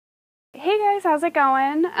Hey guys, how's it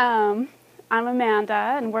going? I'm Amanda,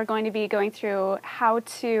 and we're going to be going through how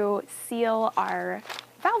to seal our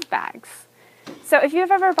valve bags. So if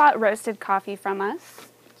you've ever bought roasted coffee from us,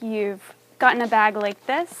 you've gotten a bag like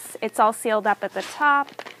this. It's all sealed up at the top.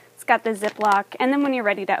 It's got the Ziploc, and then when you're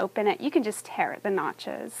ready to open it, you can just tear the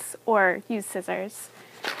notches or use scissors.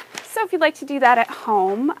 So if you'd like to do that at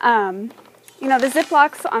home, you know, the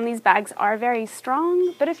Ziplocs on these bags are very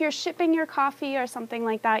strong, but if you're shipping your coffee or something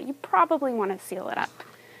like that, you probably want to seal it up.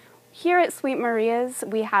 Here at Sweet Maria's,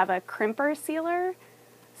 we have a crimper sealer.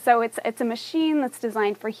 So it's a machine that's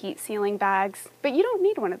designed for heat sealing bags, but you don't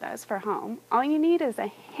need one of those for home. All you need is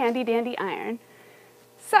a handy dandy iron.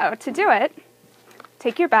 So to do it,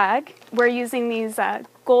 take your bag. We're using these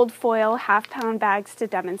gold foil half-pound bags to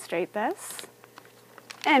demonstrate this.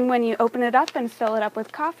 And when you open it up and fill it up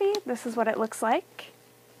with coffee, this is what it looks like.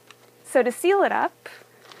 So to seal it up,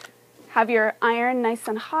 have your iron nice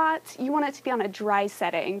and hot. You want it to be on a dry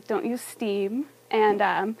setting. Don't use steam.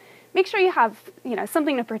 And make sure you have,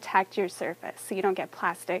 something to protect your surface so you don't get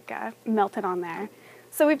plastic melted on there.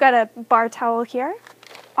 So we've got a bar towel here.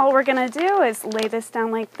 All we're going to do is lay this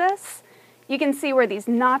down like this. You can see where these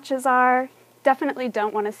notches are. Definitely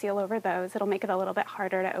don't want to seal over those. It'll make it a little bit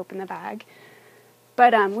harder to open the bag.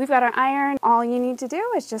 But we've got our iron. All you need to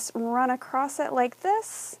do is just run across it like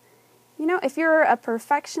this. You know, if you're a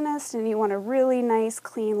perfectionist and you want a really nice,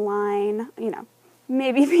 clean line,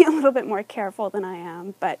 maybe be a little bit more careful than I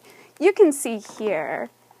am. But you can see here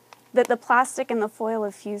that the plastic and the foil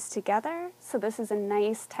have fused together. So this is a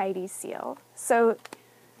nice, tidy seal. So,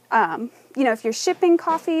 if you're shipping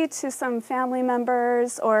coffee to some family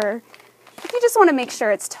members, or if you just want to make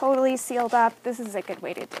sure it's totally sealed up, this is a good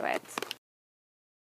way to do it.